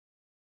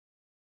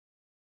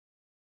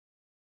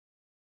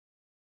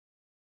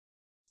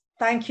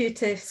thank you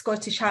to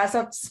Scottish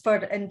Hazards for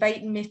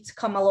inviting me to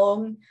come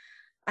along.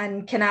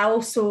 And can I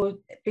also,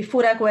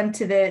 before I go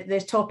into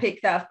the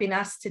topic that I've been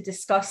asked to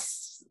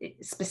discuss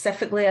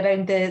specifically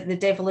around the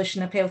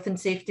devolution of health and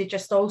safety,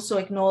 just also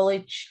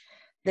acknowledge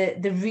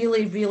the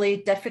really,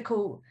 really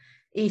difficult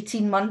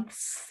 18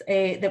 months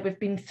that we've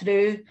been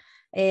through.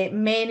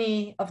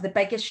 Many of the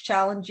biggest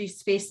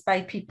challenges faced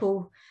by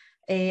people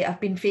have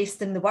been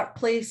faced in the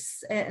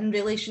workplace in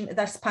relation to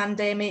this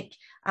pandemic.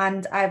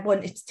 And I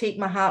wanted to take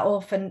my hat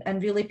off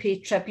and really pay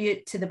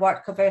tribute to the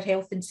work of our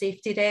health and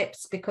safety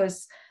reps,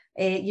 because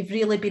you've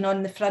really been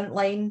on the front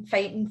line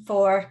fighting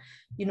for,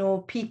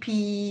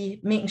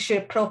 PPE, making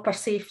sure proper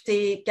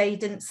safety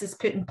guidance is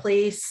put in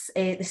place,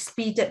 the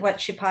speed at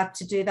which you've had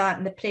to do that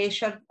and the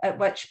pressure at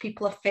which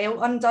people have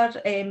felt under,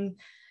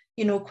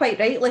 quite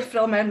rightly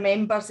from our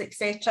members,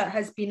 etc.,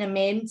 has been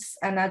immense.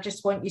 And I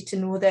just want you to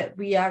know that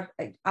we are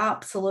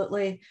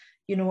absolutely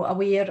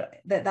aware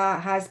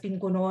that has been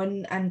going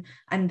on,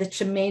 and the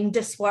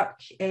tremendous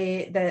work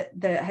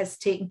that has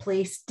taken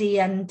place day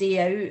in, day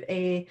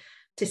out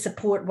to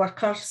support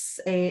workers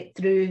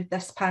through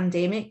this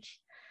pandemic.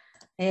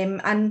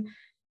 And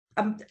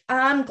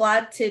I'm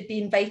glad to be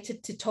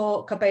invited to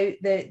talk about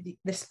the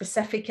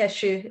specific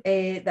issue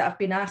that I've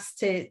been asked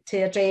to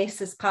address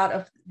as part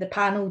of the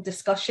panel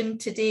discussion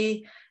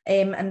today,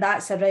 and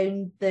that's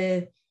around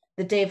the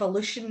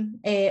devolution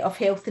of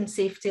health and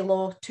safety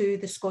law to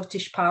the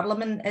Scottish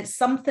Parliament. It's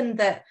something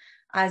that,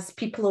 as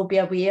people will be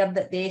aware,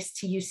 that the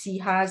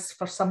STUC has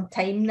for some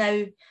time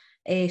now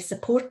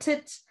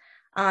supported,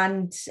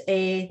 and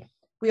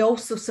we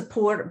also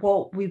support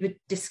what we would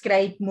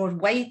describe more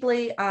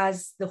widely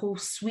as the whole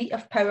suite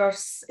of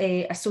powers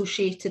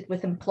associated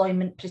with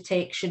employment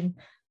protection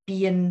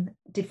being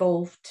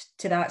devolved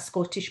to that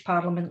Scottish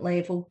Parliament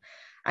level.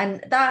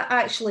 And that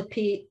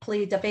actually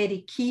played a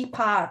very key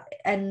part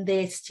in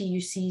the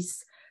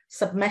STUC's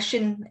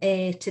submission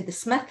to the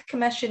Smith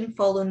Commission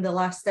following the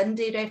last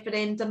Indy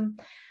referendum.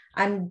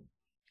 And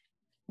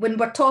when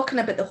we're talking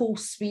about the whole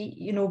suite,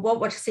 what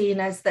we're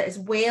saying is that as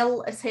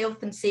well as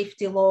health and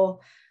safety law,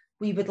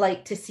 we would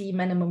like to see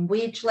minimum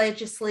wage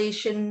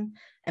legislation,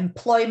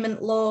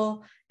 employment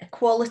law,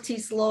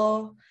 equalities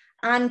law,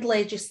 and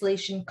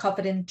legislation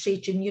covering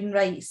trade union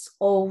rights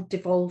all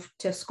devolved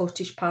to a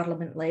Scottish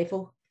Parliament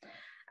level.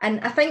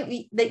 And I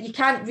think that you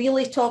can't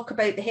really talk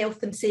about the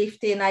health and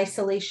safety in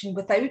isolation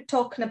without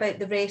talking about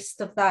the rest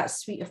of that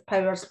suite of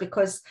powers,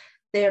 because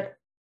they're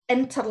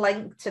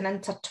interlinked and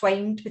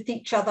intertwined with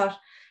each other,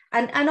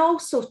 and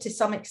also to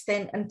some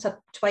extent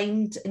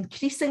intertwined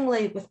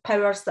increasingly with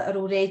powers that are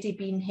already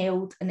being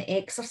held and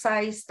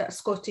exercised at a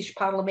Scottish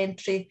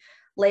parliamentary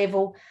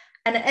level.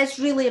 And it is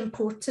really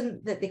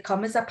important that they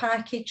come as a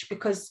package,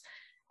 because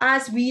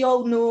as we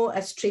all know,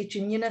 as trade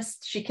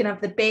unionists, you can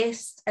have the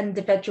best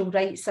individual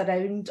rights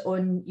around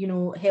on,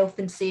 health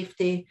and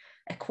safety,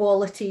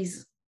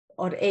 equalities,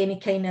 or any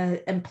kind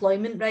of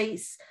employment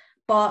rights,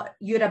 but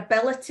your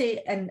ability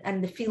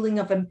and the feeling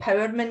of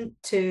empowerment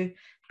to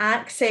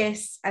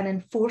access and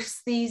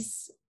enforce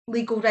these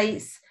legal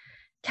rights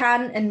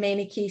can, in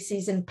many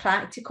cases, in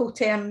practical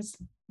terms,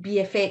 be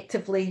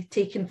effectively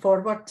taken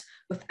forward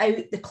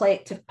without the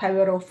collective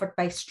power offered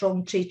by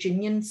strong trade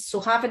unions.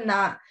 So having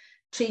that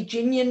trade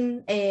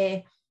union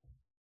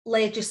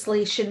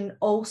legislation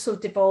also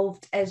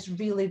devolved is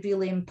really,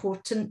 really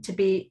important to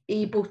be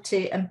able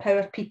to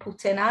empower people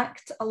to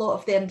enact a lot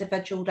of the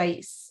individual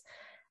rights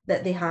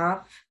that they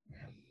have.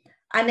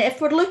 And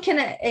if we're looking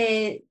at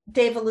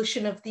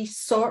devolution of these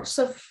sorts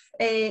of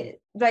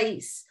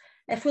rights,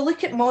 if we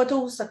look at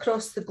models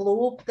across the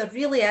globe, there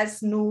really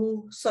is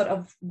no sort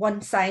of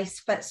one size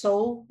fits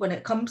all when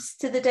it comes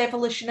to the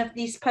devolution of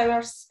these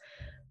powers.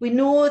 We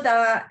know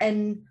that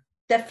in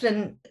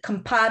different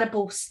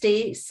comparable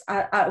states,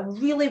 a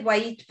really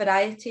wide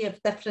variety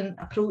of different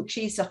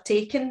approaches are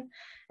taken.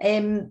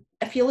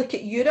 If you look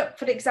at Europe,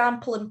 for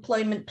example,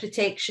 employment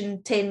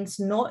protection tends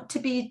not to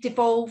be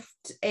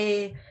devolved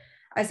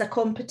as a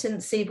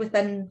competency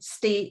within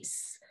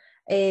states.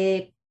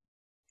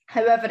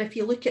 However, if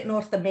you look at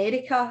North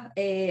America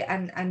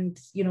and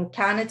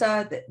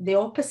Canada, the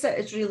opposite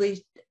is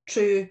really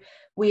true,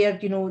 where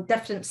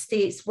different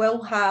states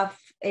will have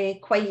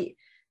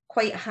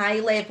quite high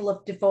level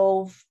of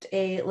devolved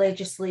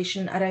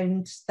legislation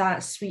around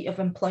that suite of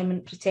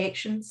employment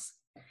protections.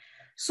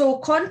 So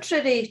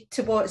contrary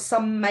to what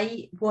some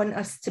might want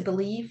us to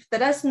believe,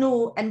 there is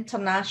no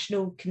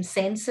international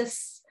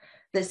consensus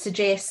that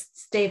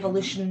suggests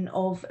devolution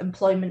of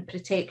employment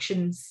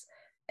protections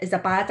is a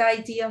bad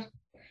idea.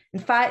 In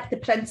fact, the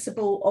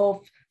principle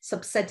of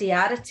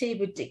subsidiarity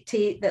would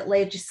dictate that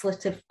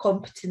legislative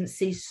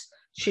competencies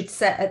should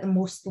sit at the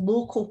most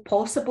local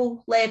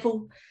possible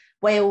level,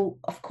 while,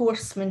 of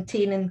course,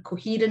 maintaining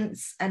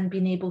coherence and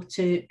being able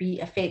to be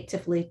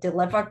effectively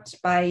delivered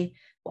by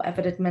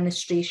whatever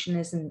administration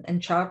is in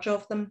charge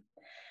of them.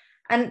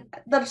 And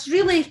there's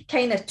really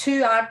kind of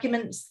two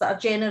arguments that are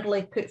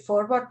generally put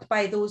forward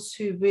by those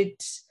who would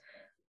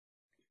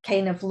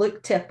kind of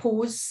look to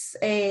oppose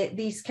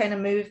these kind of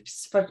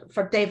moves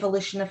for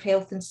devolution of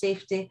health and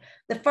safety.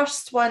 The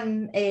first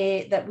one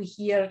that we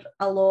hear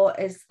a lot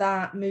is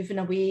that moving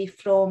away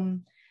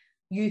from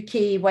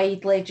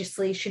UK-wide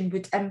legislation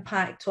would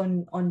impact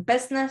on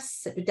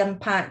business, it would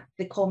impact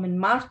the common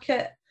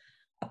market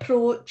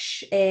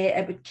approach,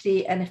 it would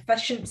create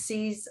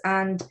inefficiencies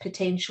and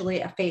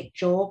potentially affect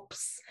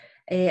jobs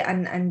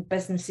and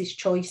businesses'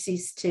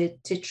 choices to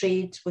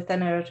trade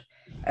within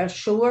our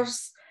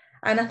shores.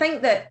 And I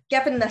think that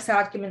given this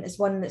argument is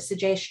one that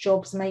suggests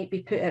jobs might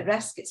be put at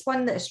risk, it's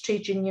one that as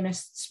trade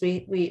unionists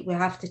we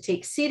have to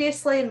take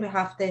seriously and we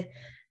have to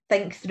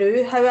think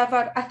through.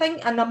 However, I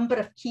think a number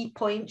of key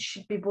points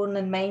should be borne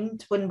in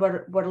mind when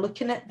we're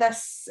looking at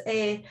this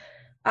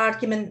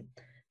argument.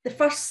 The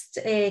first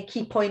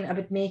key point I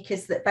would make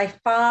is that by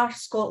far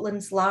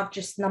Scotland's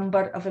largest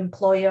number of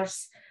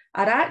employers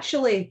are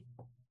actually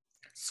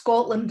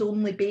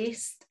Scotland-only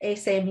based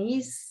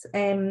SMEs.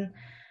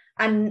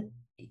 And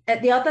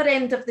at the other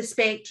end of the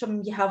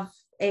spectrum, you have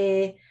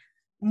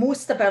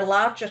most of our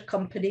larger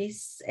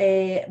companies,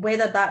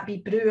 whether that be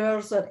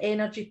brewers or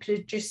energy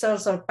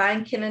producers or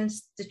banking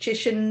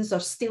institutions or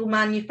steel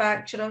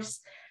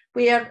manufacturers,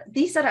 where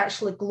these are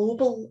actually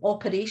global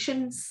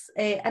operations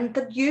and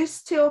they're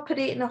used to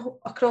operating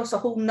across a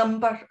whole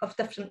number of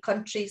different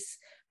countries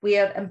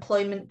where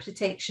employment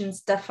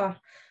protections differ.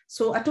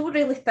 So I don't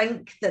really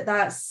think that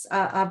that's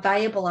a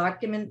viable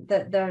argument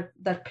that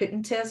they're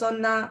putting to us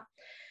on that.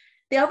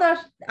 The other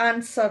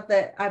answer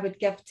that I would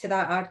give to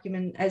that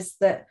argument is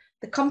that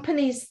the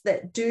companies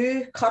that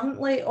do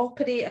currently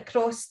operate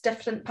across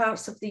different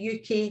parts of the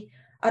UK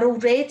are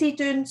already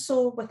doing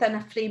so within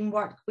a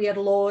framework where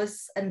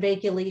laws and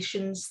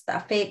regulations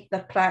that affect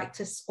their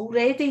practice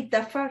already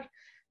differ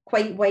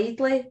quite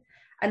widely.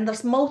 And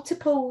there's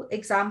multiple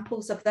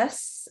examples of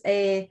this.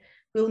 We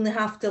only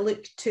have to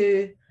look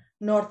to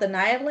Northern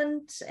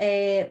Ireland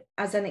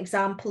as an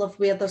example of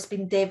where there's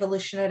been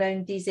devolution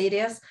around these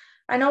areas.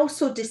 And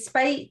also,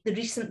 despite the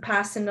recent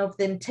passing of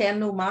the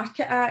Internal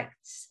Market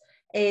Acts,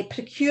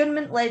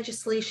 procurement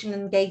legislation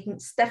and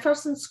guidance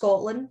differs in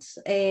Scotland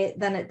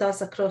than it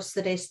does across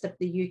the rest of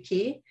the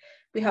UK.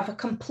 We have a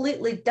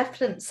completely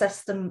different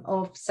system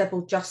of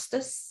civil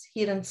justice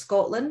here in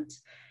Scotland,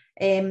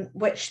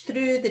 which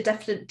through the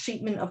different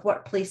treatment of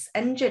workplace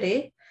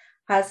injury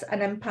has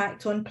an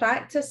impact on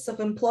practice of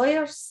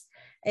employers.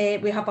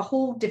 We have a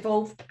whole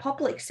devolved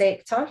public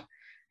sector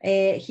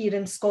here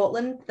in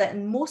Scotland that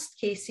in most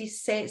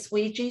cases sets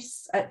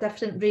wages at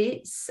different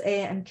rates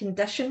and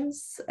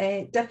conditions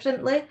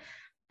differently.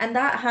 And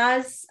that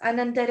has an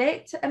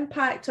indirect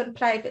impact on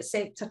private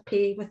sector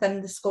pay within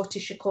the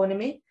Scottish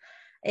economy.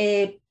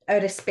 Our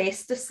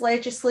asbestos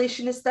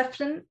legislation is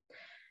different.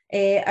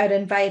 Our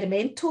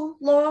environmental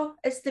law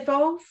is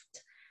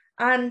devolved.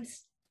 And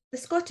the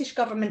Scottish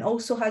Government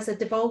also has a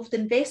devolved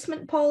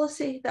investment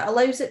policy that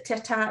allows it to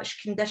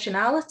attach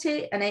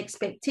conditionality and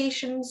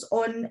expectations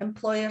on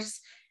employers,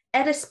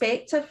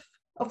 irrespective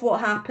of what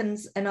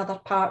happens in other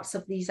parts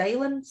of these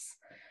islands.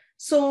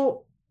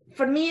 So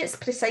for me, it's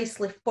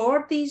precisely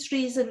for these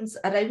reasons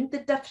around the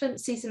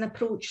differences in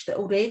approach that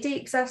already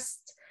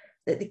exist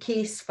that the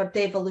case for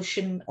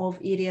devolution of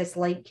areas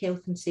like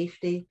health and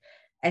safety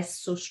is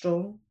so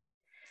strong.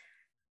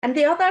 And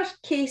the other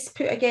case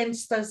put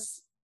against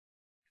us,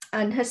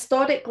 and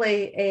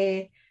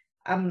historically,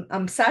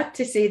 I'm sad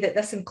to say that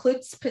this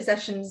includes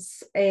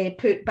positions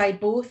put by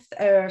both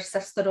our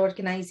sister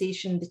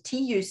organisation, the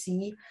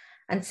TUC,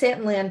 and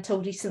certainly until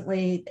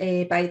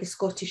recently by the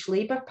Scottish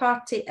Labour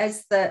Party,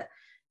 is that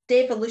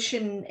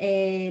devolution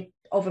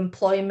of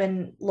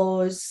employment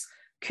laws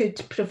could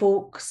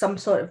provoke some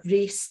sort of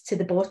race to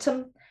the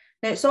bottom.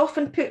 Now, it's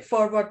often put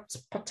forward,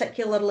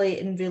 particularly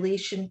in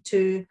relation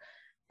to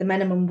the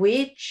minimum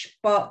wage,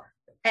 but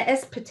it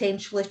is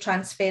potentially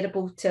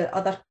transferable to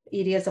other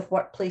areas of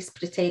workplace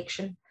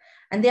protection.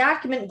 And the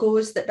argument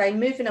goes that by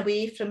moving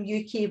away from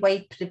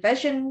UK-wide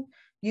provision,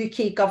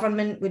 UK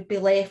government would be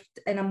left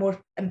in a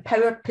more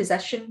empowered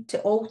position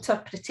to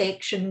alter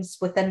protections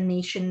within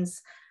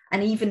nations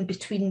and even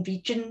between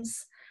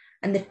regions.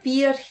 And the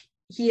fear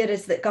here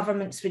is that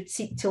governments would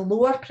seek to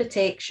lower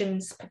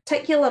protections,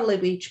 particularly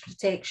wage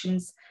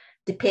protections,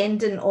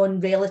 dependent on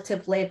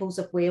relative levels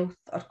of wealth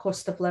or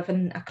cost of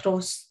living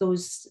across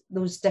those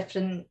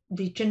different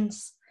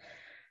regions.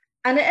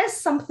 And it is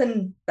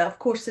something that, of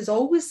course, is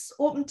always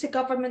open to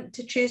government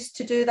to choose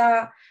to do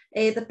that.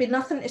 There'd be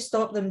nothing to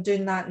stop them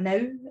doing that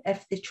now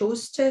if they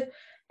chose to.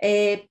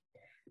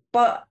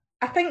 But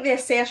I think the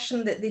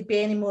assertion that they'd be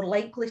any more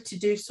likely to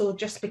do so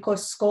just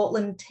because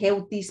Scotland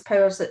held these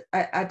powers at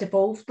a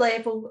devolved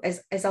level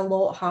is a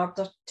lot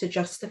harder to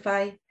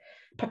justify,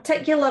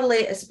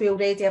 particularly as we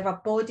already have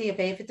a body of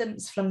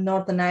evidence from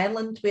Northern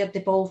Ireland where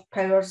devolved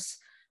powers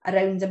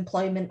around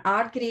employment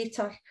are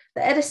greater,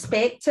 that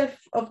irrespective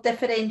of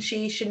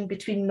differentiation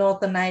between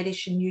Northern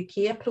Irish and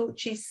UK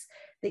approaches,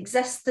 the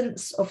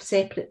existence of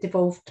separate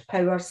devolved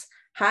powers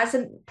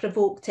hasn't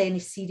provoked any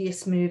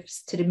serious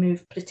moves to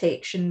remove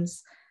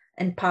protections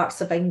in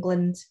parts of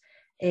England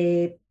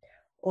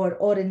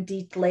or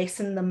indeed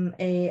lessen them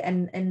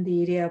in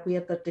the area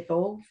where they're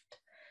devolved.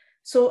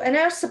 So in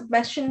our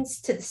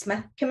submissions to the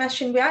Smith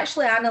Commission, we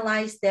actually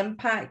analysed the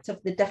impact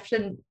of the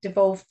different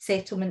devolved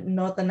settlement in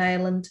Northern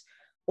Ireland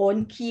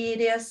on key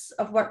areas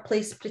of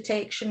workplace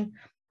protection.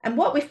 And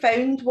what we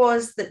found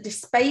was that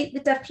despite the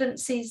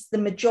differences, the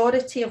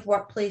majority of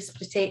workplace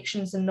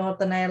protections in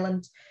Northern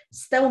Ireland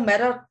still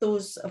mirrored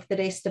those of the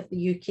rest of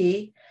the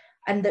UK,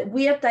 and that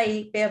where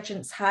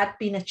divergence had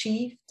been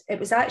achieved, it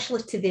was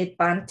actually to the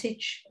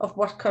advantage of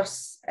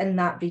workers in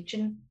that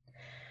region.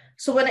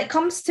 So when it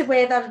comes to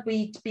whether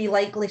we'd be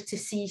likely to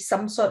see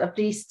some sort of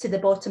race to the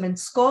bottom in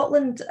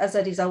Scotland as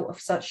a result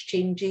of such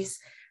changes,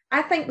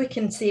 I think we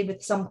can say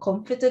with some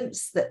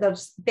confidence that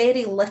there's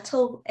very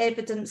little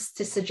evidence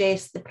to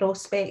suggest the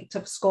prospect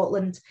of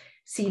Scotland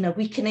seeing a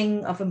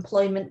weakening of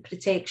employment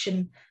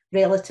protection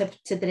relative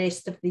to the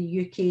rest of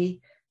the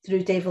UK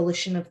through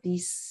devolution of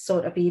these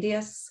sort of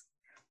areas.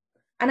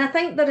 And I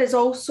think there is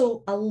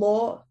also a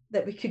lot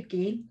that we could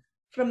gain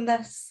from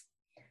this.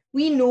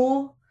 We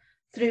know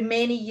through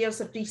many years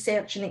of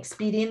research and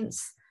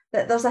experience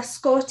that there's a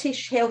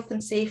Scottish health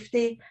and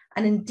safety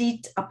and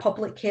indeed a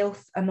public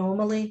health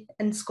anomaly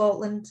in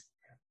Scotland.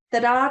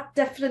 There are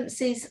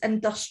differences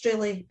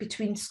industrially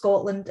between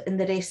Scotland and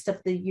the rest of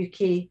the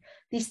UK.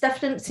 These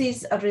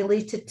differences are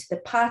related to the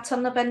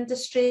pattern of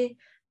industry,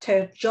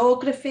 to our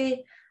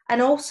geography,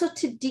 and also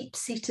to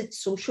deep-seated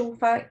social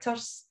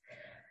factors.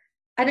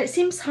 And it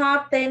seems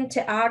hard then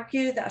to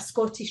argue that a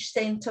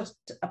Scottish-centred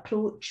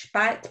approach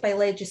backed by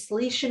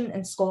legislation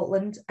in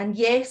Scotland, and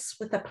yes,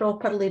 with a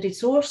properly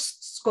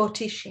resourced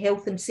Scottish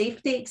Health and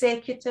Safety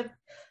Executive,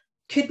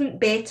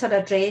 couldn't better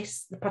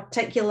address the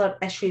particular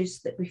issues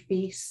that we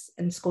face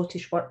in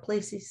Scottish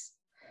workplaces.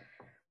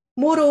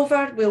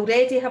 Moreover, we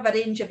already have a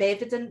range of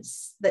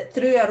evidence that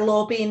through our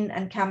lobbying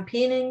and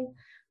campaigning,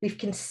 we've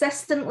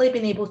consistently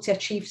been able to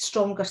achieve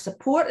stronger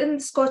support in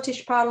the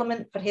Scottish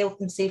Parliament for health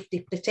and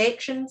safety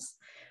protections,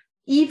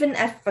 even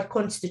if for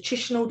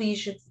constitutional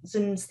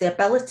reasons the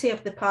ability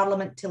of the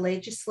Parliament to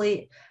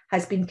legislate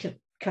has been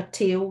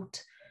curtailed.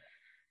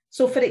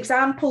 So, for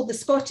example, the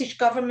Scottish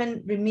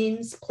Government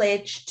remains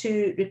pledged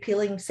to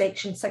repealing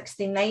Section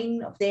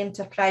 69 of the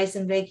Enterprise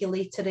and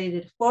Regulatory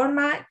Reform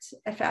Act,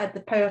 if it had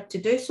the power to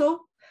do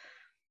so.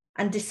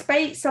 And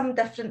despite some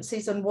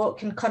differences on what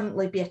can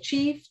currently be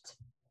achieved,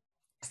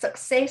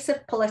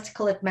 successive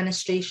political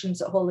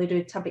administrations at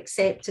Holyrood have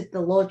accepted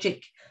the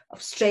logic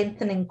of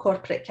strengthening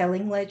corporate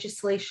killing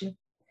legislation.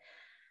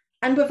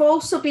 And we've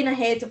also been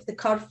ahead of the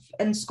curve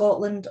in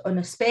Scotland on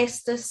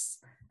asbestos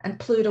and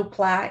pleural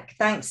plaque,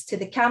 thanks to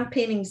the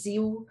campaigning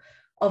zeal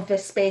of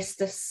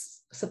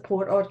asbestos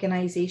support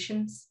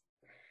organisations.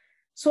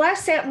 So I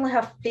certainly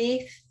have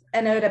faith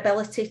in our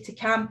ability to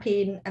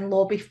campaign and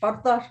lobby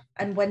further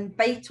and win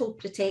vital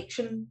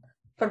protection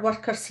for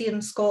workers here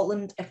in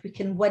Scotland if we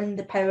can win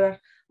the power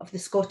of the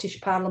Scottish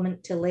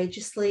Parliament to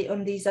legislate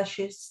on these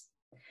issues.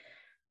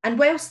 And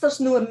whilst there's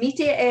no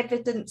immediate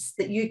evidence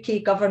that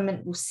UK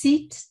government will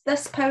cede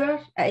this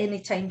power at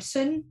any time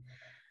soon,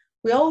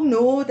 we all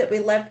know that we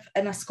live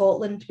in a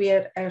Scotland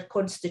where our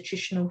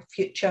constitutional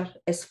future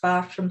is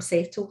far from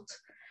settled,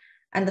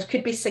 and there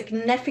could be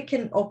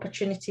significant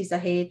opportunities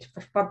ahead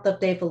for further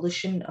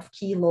devolution of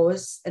key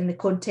laws in the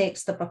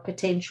context of a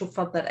potential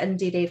further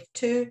Indy Rev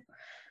 2.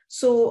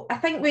 So I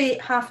think we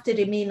have to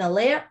remain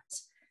alert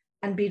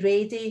and be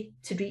ready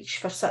to reach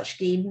for such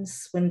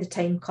gains when the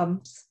time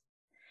comes.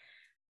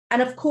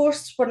 And of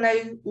course, we're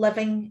now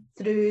living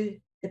through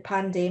the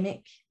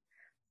pandemic,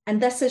 and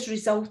this has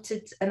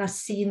resulted in us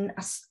seeing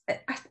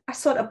a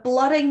sort of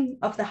blurring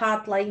of the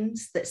hard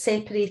lines that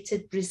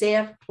separated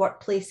reserved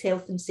workplace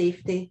health and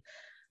safety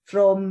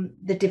from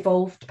the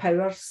devolved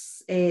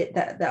powers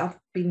that have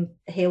been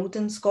held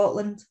in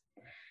Scotland.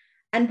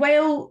 And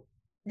while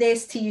the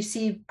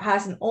STUC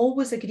hasn't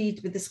always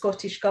agreed with the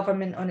Scottish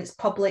Government on its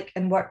public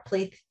and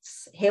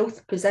workplace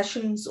health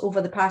positions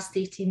over the past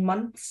 18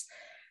 months,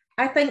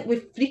 I think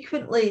we've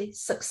frequently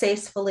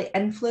successfully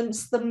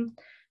influenced them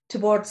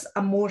towards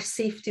a more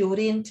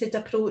safety-oriented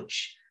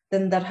approach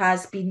than there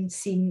has been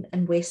seen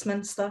in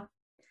Westminster.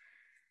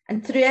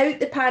 And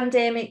throughout the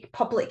pandemic,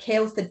 public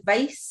health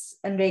advice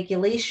and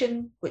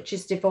regulation, which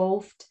has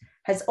devolved,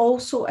 has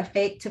also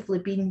effectively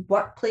been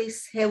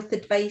workplace health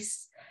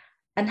advice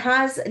and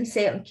has in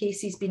certain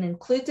cases been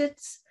included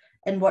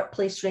in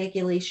workplace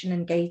regulation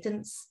and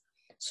guidance.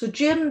 So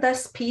during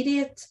this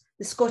period,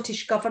 the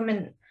Scottish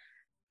Government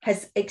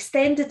has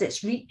extended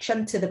its reach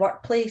into the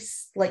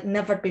workplace like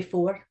never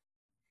before.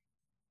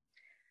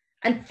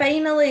 And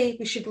finally,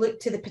 we should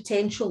look to the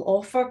potential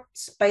offered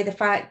by the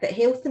fact that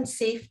health and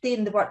safety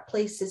in the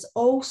workplace is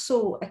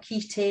also a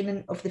key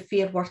tenet of the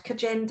Fair Work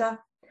agenda.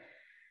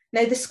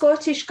 Now, the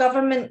Scottish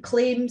Government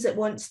claims it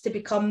wants to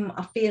become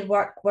a Fair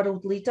Work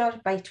world leader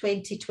by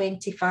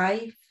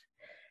 2025.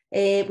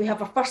 We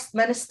have a First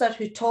Minister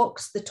who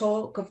talks the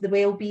talk of the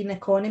wellbeing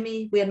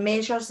economy, where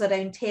measures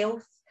around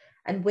health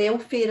and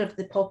welfare of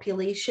the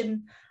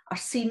population are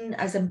seen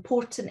as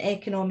important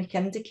economic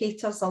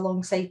indicators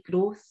alongside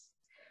growth.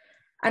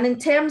 And in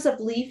terms of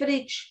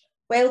leverage,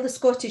 While the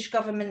Scottish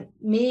Government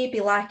may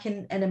be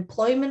lacking in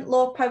employment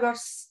law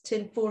powers to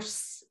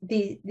enforce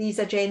these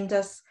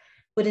agendas,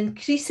 we're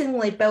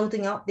increasingly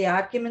building up the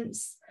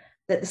arguments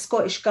that the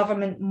Scottish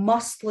Government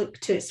must look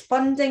to its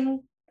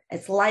funding,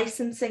 its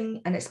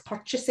licensing and its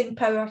purchasing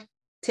power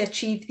to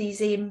achieve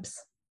these aims.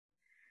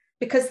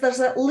 Because there's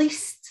at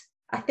least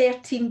a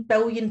 £13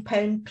 billion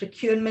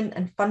procurement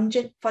and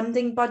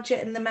funding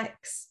budget in the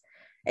mix.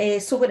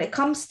 So when it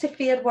comes to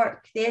Fair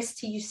Work, the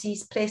STUC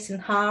is pressing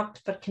hard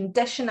for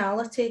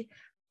conditionality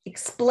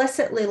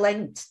explicitly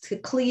linked to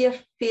clear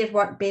Fair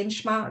Work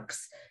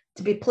benchmarks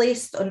to be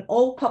placed on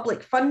all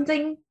public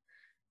funding,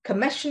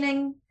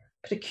 commissioning,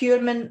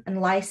 procurement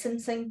and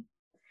licensing,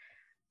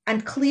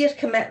 and clear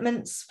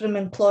commitments from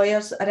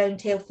employers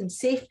around health and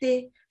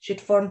safety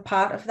should form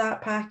part of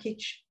that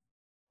package.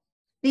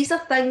 These are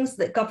things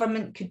that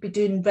government could be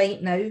doing right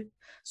now.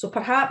 So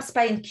perhaps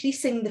by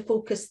increasing the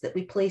focus that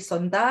we place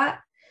on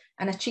that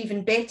and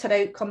achieving better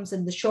outcomes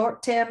in the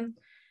short term,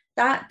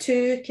 that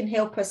too can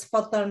help us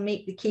further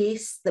make the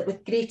case that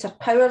with greater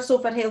powers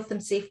over health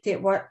and safety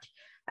at work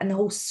and the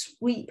whole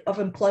suite of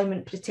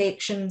employment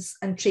protections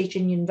and trade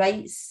union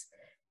rights,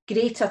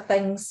 greater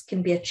things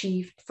can be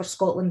achieved for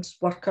Scotland's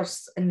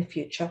workers in the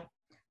future.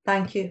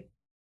 Thank you.